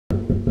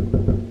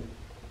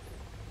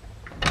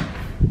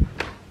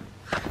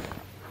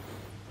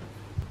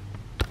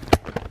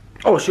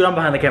Oh shoot, I'm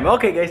behind the camera.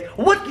 Okay guys,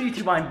 what do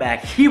YouTube? I'm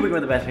back here with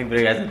the best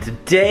video guys, and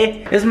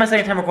today, this is my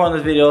second time recording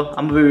this video.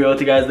 I'm gonna be real with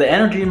you guys. The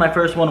energy in my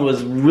first one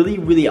was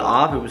really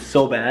off. It was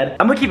so bad.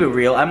 I'm gonna keep it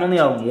real. I'm only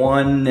on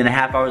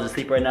 1.5 hours of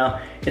sleep right now.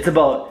 It's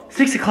about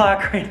 6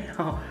 o'clock right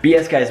now. But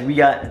yes guys, we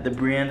got the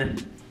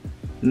brand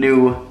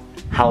new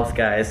house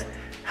guys.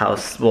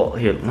 Well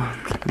here,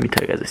 let me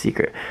tell you guys a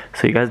secret.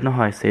 So you guys know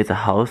how I say it's a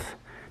house?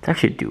 It's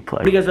actually a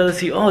duplex. You guys rather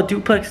see, oh,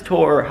 duplex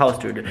tour or house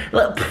tour?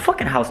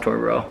 Fucking house tour,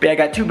 bro. But yeah, I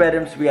got 2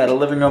 bedrooms. We got a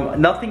living room.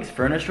 Nothing's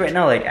furnished right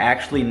now, like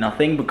actually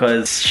nothing,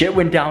 because shit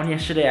went down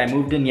yesterday. I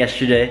moved in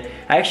yesterday.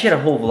 I actually had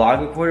a whole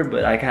vlog recorded,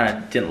 but I kind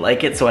of didn't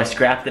like it, so I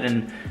scrapped it,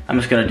 and I'm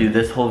just gonna do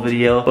this whole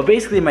video. But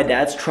basically, my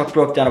dad's truck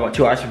broke down about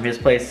 2 hours from his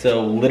place,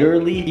 so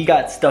literally, he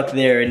got stuck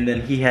there, and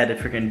then he had to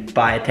freaking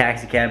buy a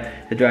taxi cab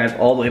to drive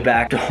all the way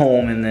back to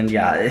home, and then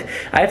yeah,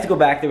 I have to go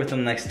back there within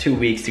the next 2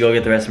 weeks to go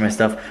get the rest of my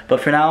stuff.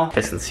 But for now, you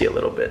guys can see a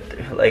little bit.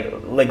 Like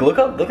look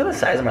at the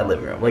size of my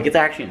living room. Like, it's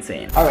actually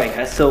insane. All right,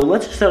 guys, so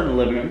let's just start in the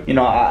living room. You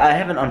know, I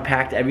haven't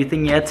unpacked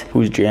everything yet.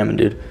 Who's jamming,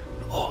 dude?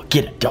 Oh,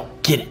 get it,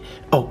 don't get it.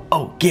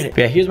 Oh, get it.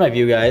 But yeah, here's my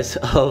view, guys,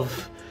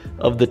 of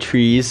the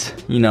trees.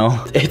 You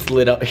know, it's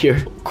lit up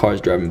here.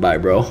 Cars driving by,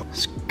 bro.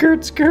 Skirt.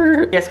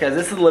 Yes, guys,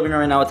 this is the living room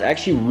right now. It's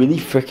actually really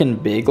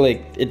freaking big.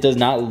 Like, it does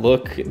not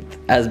look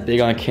as big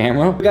on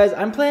camera. But guys,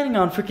 I'm planning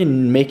on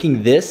freaking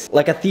making this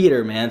like a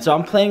theater, man. So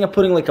I'm planning on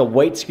putting like a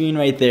white screen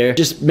right there.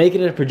 Just make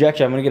it a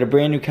projector. I'm gonna get a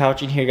brand new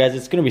couch in here, guys.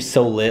 It's gonna be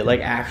so lit.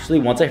 Like, actually,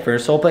 once I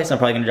finish the whole place, I'm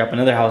probably gonna drop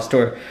another house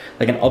tour,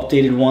 like an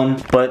updated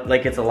one. But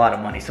like, it's a lot of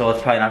money, so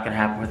it's probably not gonna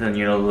happen within,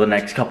 you know, the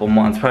next couple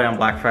months. Probably on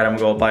Black Friday, I'm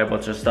gonna go buy a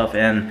bunch of stuff,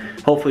 and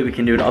hopefully we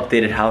can do an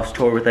updated house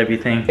tour with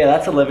everything. Yeah,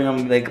 that's the living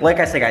room.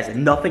 Like I said, guys,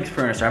 nothing's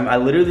furnished. I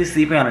literally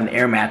sleeping on an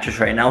air mattress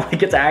right now.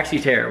 Like, it's actually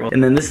terrible.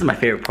 And then this is my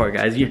favorite part,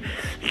 guys.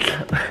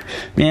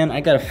 Man,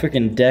 I got a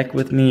freaking deck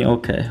with me.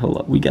 Okay, hold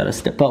up. We gotta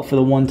step out for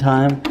the one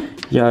time.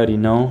 You already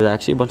know. There's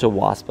actually a bunch of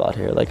wasps out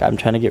here. Like, I'm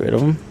trying to get rid of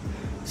them.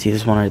 See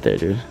this one right there,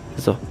 dude?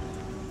 There's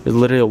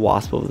literally a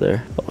wasp over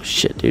there. Oh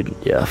shit, dude.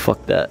 Yeah,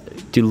 fuck that.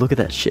 Dude, look at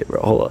that shit,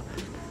 bro. Hold up.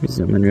 Let me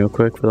zoom in real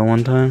quick for the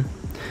one time.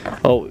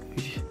 Oh,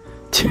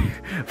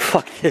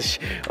 fuck this.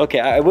 Okay,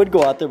 I would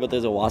go out there, but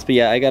there's a wasp. But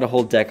yeah, I got a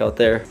whole deck out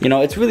there. You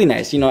know, it's really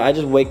nice. You know, I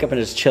just wake up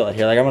and just chill out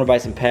here. Like, I'm gonna buy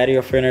some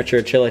patio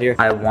furniture, chill out here.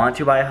 I want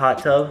to buy a hot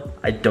tub.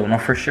 I don't know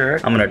for sure.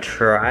 I'm gonna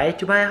try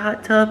to buy a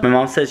hot tub. My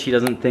mom says she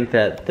doesn't think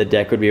that the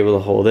deck would be able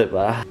to hold it,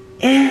 but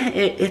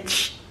I'm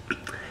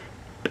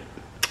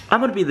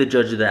gonna be the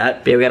judge of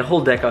that. But yeah, we got a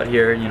whole deck out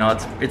here. You know,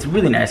 it's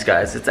really nice,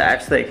 guys. It's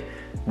actually like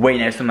way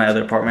nicer than my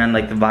other apartment.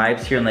 Like, the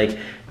vibes here, and like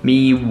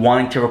me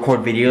wanting to record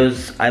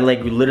videos, I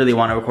like literally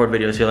want to record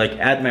videos here. Like,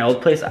 at my old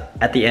place,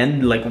 at the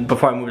end, like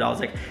before I moved out, I was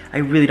like, I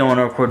really don't want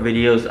to record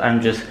videos. I'm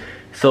just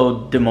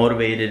so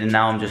demotivated, and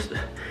now I'm just,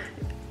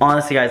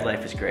 honestly guys,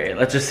 life is great.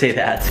 Let's just say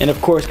that. And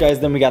of course, guys,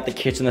 then we got the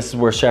kitchen. This is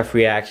where Chef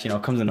Reacts, you know,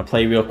 comes into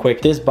play real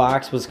quick. This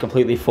box was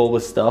completely full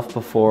with stuff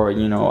before,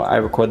 you know, I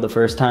recorded the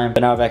first time, but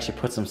now I've actually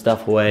put some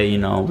stuff away. You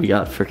know, we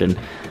got freaking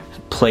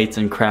plates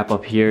and crap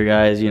up here,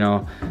 guys. You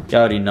know, you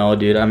already know,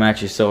 dude. I'm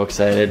actually so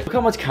excited. Look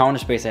how much counter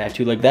space I have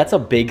too. Like, that's a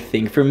big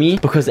thing for me,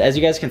 because as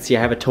you guys can see,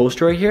 I have a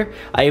toaster right here.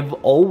 I've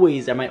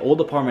always, at my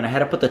old apartment, I had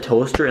to put the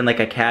toaster in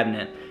like a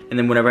cabinet, and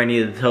then whenever I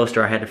needed the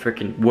toaster, I had to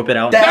freaking whip it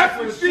out. That's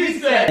what she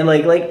said! And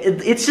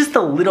it's just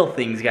the little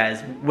things,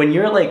 guys. When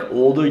you're like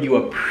older, you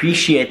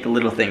appreciate the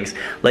little things.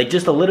 Like,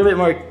 just a little bit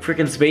more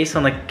freaking space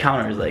on the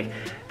counters. Like,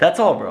 that's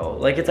all, bro.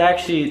 Like, it's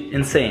actually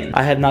insane.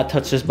 I have not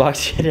touched this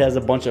box yet. It has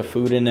a bunch of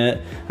food in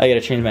it. I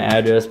gotta change my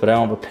address, but I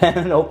don't have a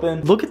pen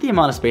open. Look at the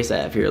amount of space I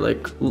have here.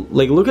 Like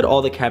look at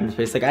all the cabinet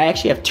space. Like, I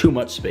actually have too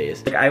much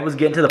space. Like, I was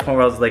getting to the point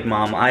where I was like,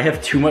 Mom, I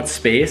have too much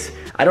space.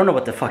 I don't know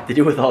what the fuck to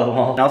do with all of them.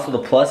 And also, the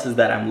plus is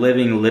that I'm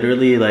living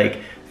literally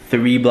like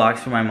 3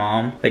 blocks from my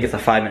mom. Like, it's a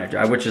 5-minute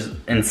drive, which is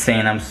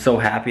insane. I'm so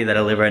happy that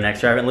I live right next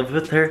to her. I haven't lived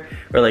with her,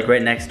 or like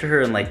right next to her,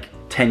 in like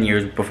 10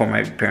 years before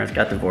my parents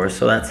got divorced.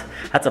 So that's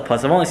a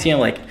plus. I've only seen her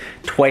like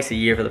twice a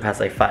year for the past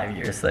like 5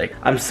 years. Like,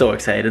 I'm so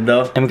excited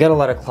though. And we got a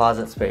lot of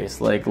closet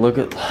space. Like, look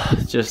at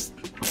just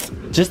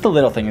the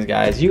little things,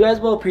 guys. You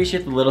guys will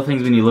appreciate the little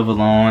things when you live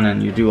alone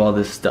and you do all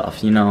this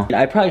stuff, you know.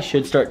 I probably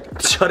should start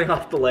shutting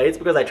off the lights,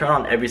 because I turn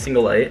on every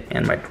single light.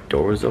 And my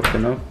door's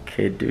open.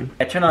 Okay, dude.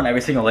 I turn on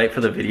every single light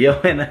for the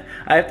video, and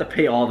I have to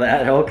pay all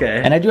that.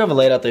 Okay. And I do have a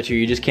light out there too.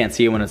 You just can't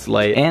see it when it's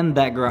light. And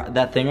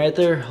that thing right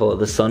there, hold on,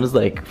 the sun is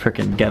like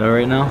freaking ghetto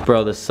right now.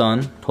 Bro, the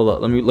sun, hold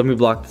up, let me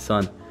block the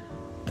sun.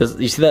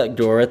 You see that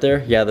door right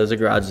there? Yeah, there's a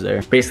garage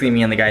there. Basically,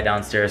 me and the guy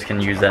downstairs can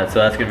use that, so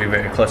that's gonna be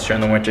very clutch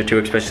during the winter too,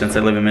 especially since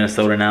I live in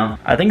Minnesota now.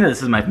 I think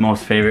this is my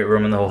most favorite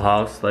room in the whole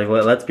house. Like,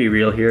 let's be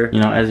real here.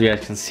 You know, as you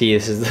guys can see,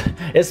 this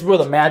is where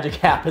the magic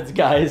happens,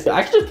 guys.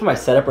 I actually just put my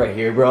setup right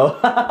here, bro.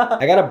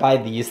 I gotta buy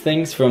these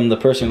things from the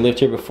person who lived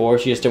here before.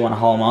 She just didn't want to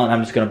haul them out, and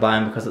I'm just gonna buy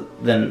them because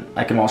then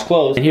I can wash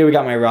clothes. And here we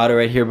got my router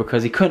right here,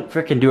 because he couldn't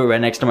freaking do it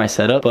right next to my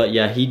setup. But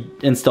yeah, he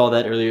installed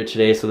that earlier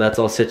today, so that's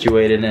all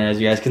situated. And as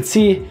you guys can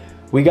see,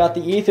 We got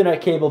the Ethernet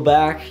cable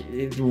back.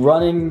 It's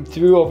running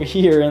through over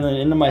here and then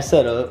into my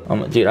setup.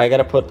 Dude, I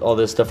gotta put all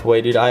this stuff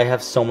away, dude. I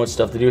have so much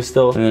stuff to do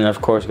still. And then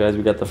of course, guys,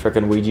 we got the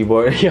freaking Ouija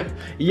board.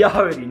 You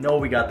already know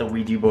we got the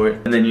Ouija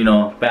board. And then, you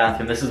know,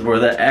 bathroom. This is where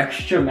the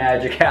extra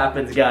magic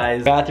happens,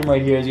 guys. Bathroom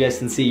right here, as you guys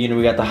can see, you know,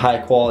 we got the high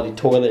quality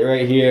toilet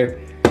right here.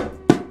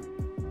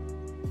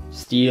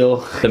 Steel.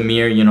 The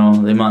mirror, you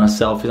know, the amount of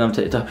selfies I'm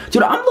taking.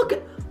 Dude, I'm looking,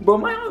 bro,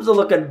 my arms are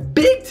looking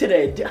big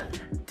today.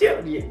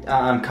 Dude,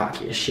 I'm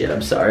cocky as shit,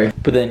 I'm sorry.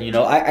 But then, you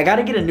know, I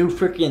gotta get a new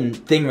freaking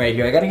thing right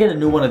here. I gotta get a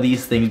new one of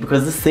these things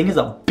because this thing is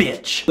a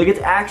bitch. Like, it's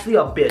actually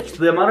a bitch.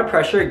 The amount of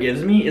pressure it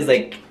gives me is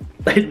like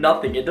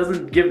nothing. It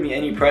doesn't give me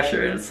any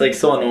pressure. It's like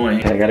so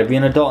annoying. I gotta be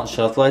an adult and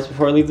shut off the lights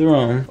before I leave the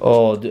room.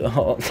 Oh, dude.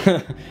 Oh.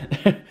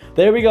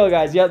 There we go,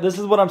 guys. Yeah, this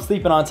is what I'm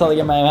sleeping on until I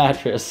get my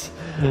mattress.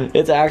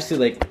 It's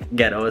actually like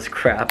ghetto as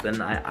crap,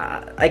 and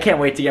I can't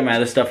wait to get my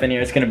other stuff in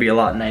here. It's gonna be a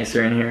lot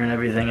nicer in here and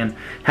everything, and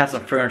have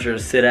some furniture to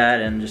sit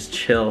at and just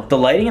chill. The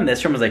lighting in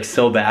this room is like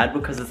so bad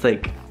because it's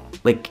like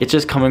it's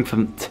just coming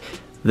from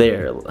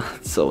there.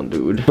 So,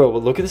 dude. Bro,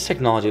 but look at this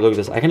technology. Look at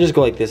this. I can just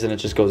go like this and it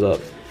just goes up.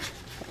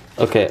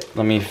 Okay,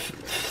 let me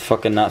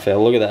fucking not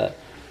fail. Look at that.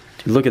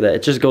 Dude, look at that.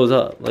 It just goes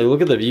up. Like,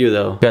 look at the view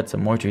though. Got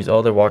some more trees.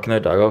 Oh, they're walking their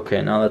dog.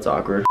 Okay, now that's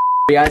awkward.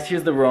 Guys,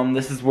 here's the room.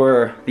 This is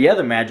where the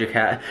other magic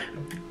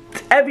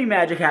every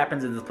magic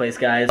happens in this place,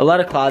 guys. A lot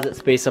of closet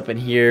space up in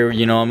here.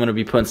 You know, I'm gonna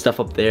be putting stuff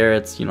up there.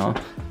 It's, you know,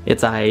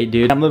 it's aight,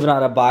 dude. I'm living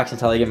out of a box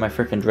until I get my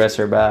freaking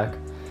dresser back.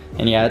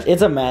 And yeah,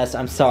 it's a mess.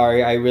 I'm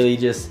sorry. I really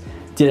just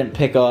didn't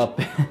pick up.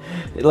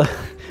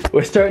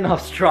 We're starting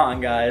off strong,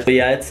 guys. But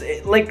yeah,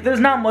 like, there's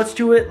not much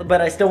to it,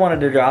 but I still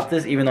wanted to drop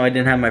this even though I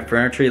didn't have my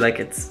furniture. Like,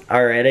 it's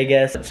alright, I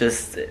guess. It's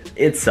just,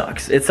 it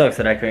sucks. It sucks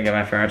that I couldn't get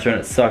my furniture,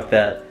 and it sucked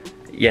that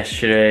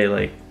yesterday,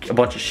 like, a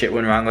bunch of shit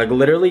went wrong. Like,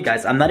 literally,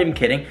 guys, I'm not even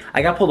kidding.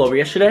 I got pulled over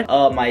yesterday.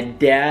 My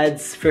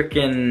dad's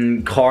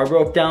freaking car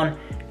broke down,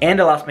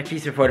 and I lost my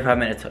keys for 45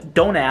 minutes.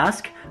 Don't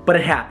ask, but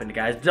it happened,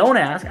 guys. Don't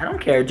ask. I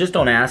don't care. Just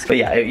don't ask. But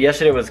yeah,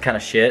 yesterday was kind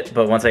of shit,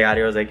 but once I got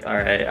here, I was like, all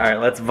right,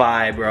 let's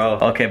vibe, bro.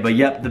 Okay, but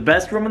yep, the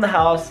best room in the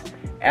house.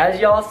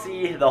 As y'all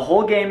see, the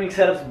whole gaming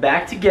setup's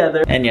back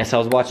together. And yes, I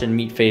was watching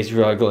Meat Face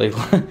Rug, like,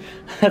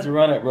 let's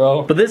run it,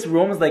 bro. But this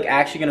room is like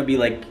actually gonna be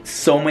like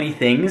so many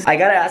things. I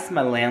gotta ask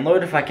my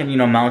landlord if I can, you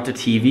know, mount a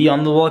TV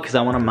on the wall, because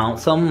I wanna mount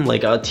some,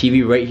 like a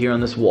TV right here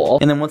on this wall.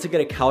 And then once I get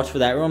a couch for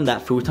that room,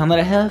 that futon that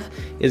I have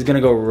is gonna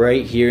go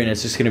right here, and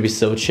it's just gonna be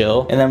so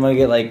chill. And then I'm gonna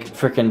get like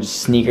freaking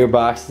sneaker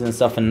boxes and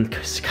stuff, and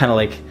kind of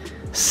like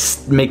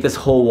make this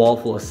whole wall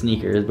full of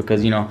sneakers,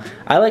 because, you know,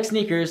 I like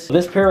sneakers.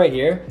 This pair right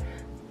here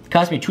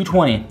cost me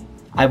 $220.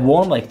 I've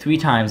worn like 3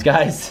 times,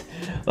 guys.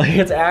 Like,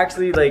 it's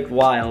actually like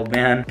wild,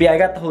 man. But yeah, I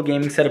got the whole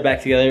gaming setup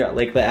back together,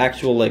 like the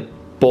actual, like,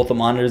 both the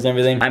monitors and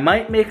everything. I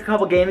might make a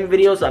couple gaming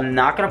videos. I'm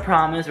not gonna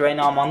promise. Right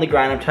now I'm on the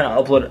grind. I'm trying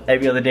to upload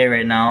every other day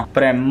right now,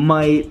 but I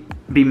might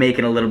be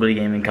making a little bit of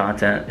gaming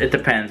content. It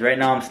depends. Right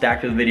now I'm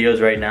stacked with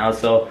videos right now,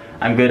 so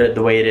I'm good at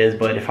the way it is,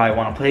 but if I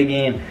want to play a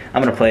game,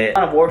 I'm gonna play it.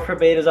 Modern Warfare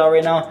beta's out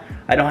right now.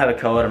 I don't have a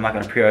code. I'm not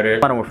gonna pre-order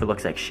it. Modern Warfare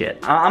looks like shit.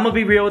 I'm gonna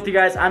be real with you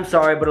guys. I'm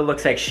sorry, but it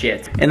looks like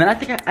shit. And then I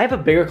think I have a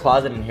bigger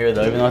closet in here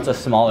though, even though it's a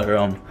smaller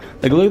room.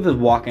 Like, look at this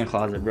walk-in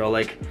closet, bro.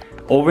 Like,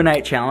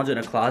 overnight challenge in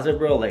a closet,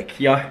 bro. Like,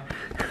 yeah.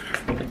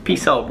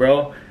 Peace out,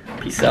 bro.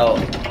 Peace out.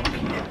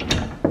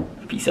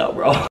 Peace out,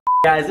 bro.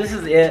 Guys, this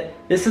is it.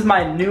 This is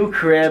my new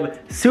crib.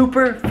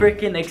 Super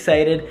freaking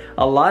excited.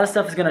 A lot of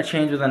stuff is gonna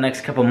change within the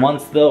next couple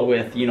months though,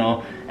 with, you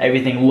know,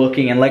 everything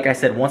looking. And like I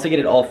said, once I get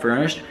it all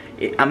furnished,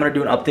 I'm gonna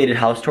do an updated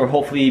house tour.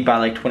 Hopefully by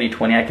like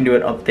 2020, I can do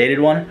an updated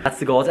one. That's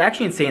the goal. It's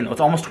actually insane though.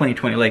 It's almost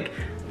 2020. Like,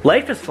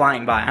 life is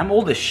flying by. I'm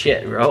old as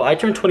shit, bro. I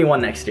turn 21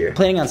 next year.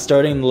 Planning on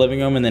starting in the living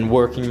room and then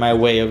working my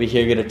way over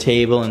here, get a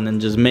table, and then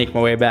just make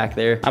my way back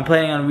there. I'm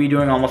planning on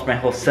redoing almost my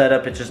whole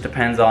setup. It just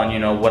depends on, you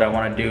know, what I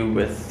want to do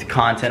with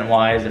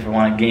content-wise, if I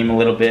want to game a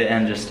little bit,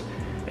 and just,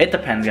 it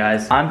depends,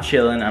 guys. I'm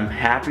chilling. I'm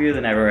happier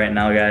than ever right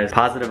now, guys.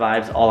 Positive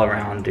vibes all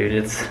around, dude.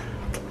 It's...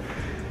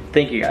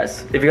 Thank you,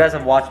 guys. If you guys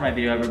have watched my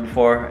video ever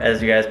before, as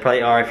you guys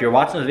probably are, if you're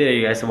watching this video,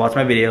 you guys have watched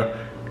my video,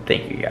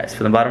 thank you guys,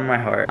 from the bottom of my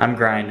heart. I'm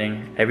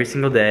grinding every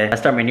single day. I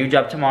start my new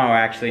job tomorrow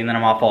actually, and then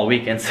I'm off all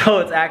weekend, so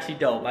it's actually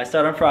dope. I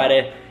start on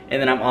Friday,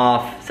 and then I'm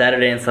off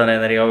Saturday and Sunday,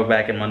 and then I go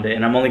back on Monday,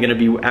 and I'm only gonna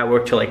be at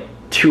work till like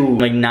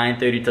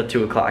 9:30 till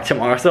 2 o'clock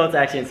tomorrow, so it's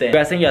actually insane.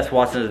 Guys, thank you guys for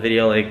watching this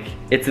video. Like,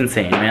 it's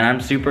insane, man. I'm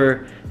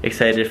super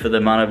excited for the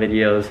amount of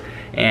videos,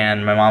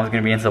 and my mom's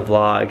gonna be in some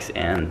vlogs,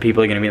 and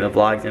people are gonna be in the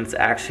vlogs, and it's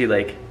actually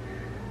like,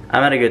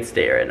 I'm at a good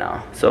state right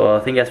now. So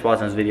thank you guys for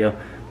watching this video.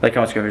 Like,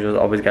 comment, subscribe, as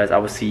always, guys. I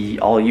will see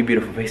all you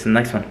beautiful faces in the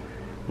next one.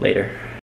 Later.